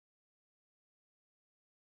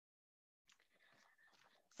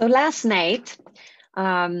So last night,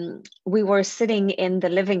 we were sitting in the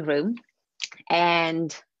living room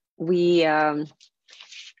and we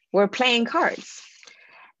were playing cards,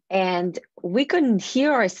 and we couldn't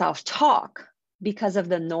hear ourselves talk because of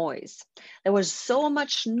the noise. There was so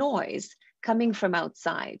much noise coming from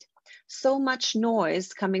outside, so much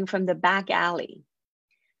noise coming from the back alley.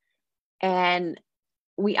 And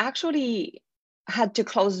we actually had to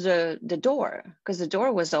close the door because the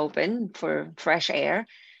door was open for fresh air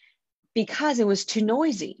because it was too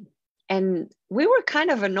noisy. And we were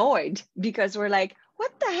kind of annoyed because we're like,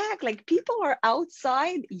 what the heck? Like, people are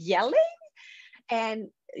outside yelling. And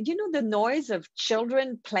the noise of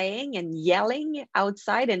children playing and yelling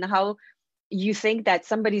outside, and how you think that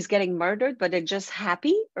somebody's getting murdered, but they're just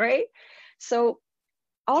happy, right? So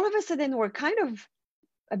all of a sudden we're kind of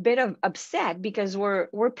a bit of upset because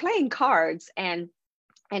we're playing cards, and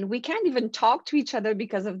we can't even talk to each other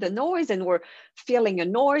because of the noise, and we're feeling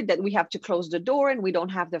annoyed that we have to close the door and we don't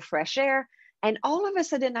have the fresh air. And all of a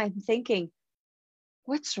sudden I'm thinking,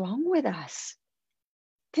 what's wrong with us?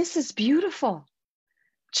 This is beautiful.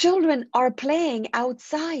 Children are playing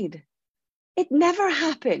outside. It never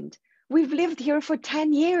happened. We've lived here for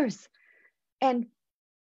 10 years. And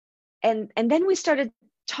then we started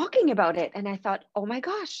talking about it, and I thought, oh my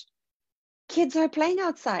gosh, kids are playing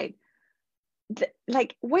outside.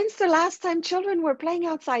 Like, when's the last time children were playing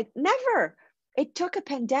outside? Never. It took a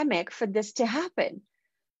pandemic for this to happen.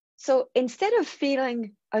 So instead of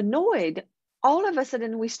feeling annoyed, all of a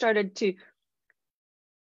sudden we started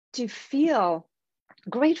to feel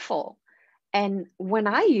grateful. And when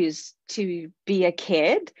I used to be a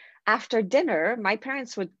kid, after dinner, my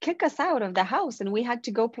parents would kick us out of the house and we had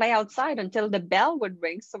to go play outside until the bell would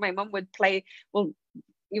ring. So my mom would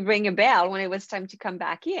ring a bell when it was time to come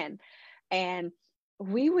back in. And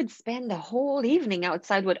we would spend the whole evening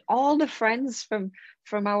outside with all the friends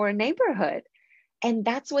from our neighborhood. And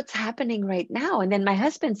that's what's happening right now. And then my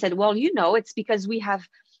husband said, well, it's because we have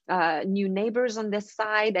new neighbors on this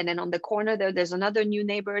side, and then on the corner there's another new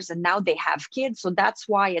neighbors, and now they have kids, so that's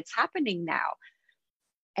why it's happening now.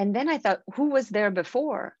 And then I thought, who was there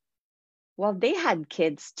before? Well, they had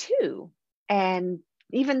kids too, and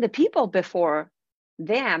even the people before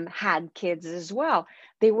them had kids as well.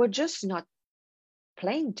 They were just not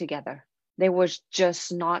playing together. They were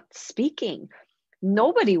just not speaking.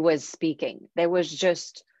 Nobody was speaking.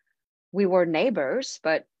 We were neighbors,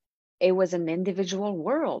 but it was an individual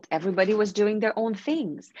world. Everybody was doing their own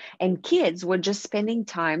things. And kids were just spending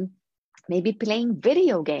time maybe playing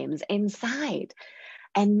video games inside.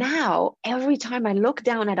 And now every time I look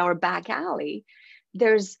down at our back alley,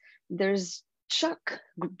 there's Chuck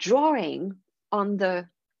drawing on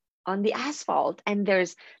the asphalt, and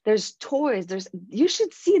there's toys. You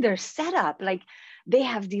should see their setup. Like, they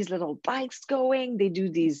have these little bikes going, they do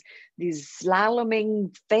these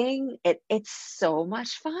slaloming thing. It's so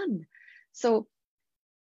much fun. So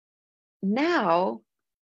now,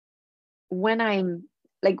 when I'm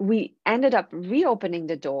like, we ended up reopening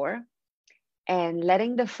the door and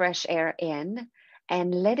letting the fresh air in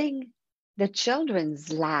and letting the children's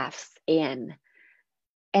laughs in.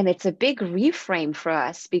 And it's a big reframe for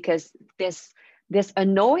us, because this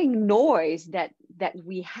annoying noise that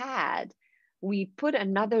we had, we put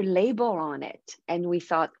another label on it. And we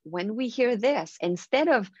thought, when we hear this, instead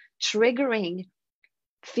of triggering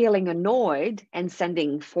feeling annoyed and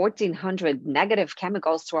sending 1,400 negative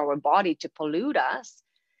chemicals to our body to pollute us,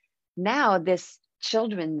 now this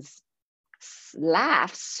children's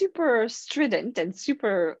laugh, super strident and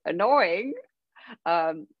super annoying,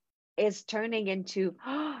 is turning into,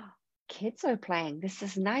 oh, kids are playing, this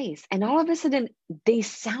is nice. And all of a sudden they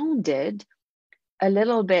sounded a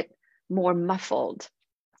little bit more muffled,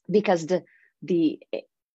 because the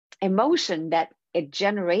emotion that it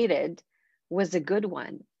generated was a good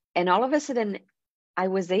one. And all of a sudden I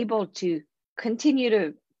was able to continue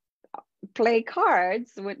to play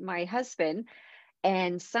cards with my husband,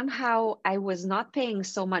 and somehow I was not paying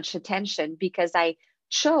so much attention, because I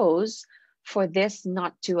chose for this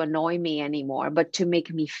not to annoy me anymore, but to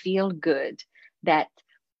make me feel good, that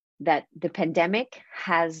the pandemic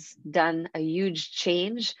has done a huge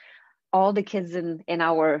change. All the kids in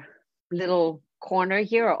our little corner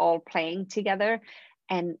here are all playing together,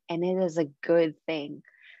 and it is a good thing.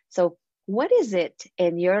 So what is it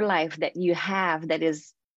in your life that you have that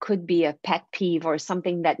could be a pet peeve, or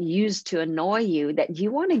something that used to annoy you, that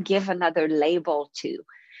you want to give another label to?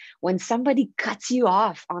 When somebody cuts you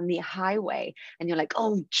off on the highway and you're like,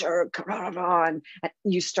 oh, jerk, rah, rah, rah, and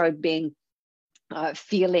you start being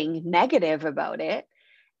feeling negative about it,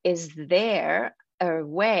 is there a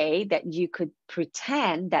way that you could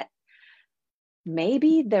pretend that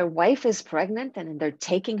maybe their wife is pregnant and they're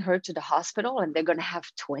taking her to the hospital and they're going to have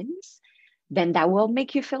twins, then that will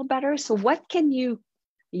make you feel better. So what can you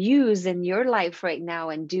use in your life right now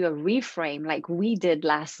and do a reframe like we did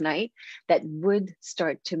last night that would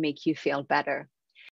start to make you feel better?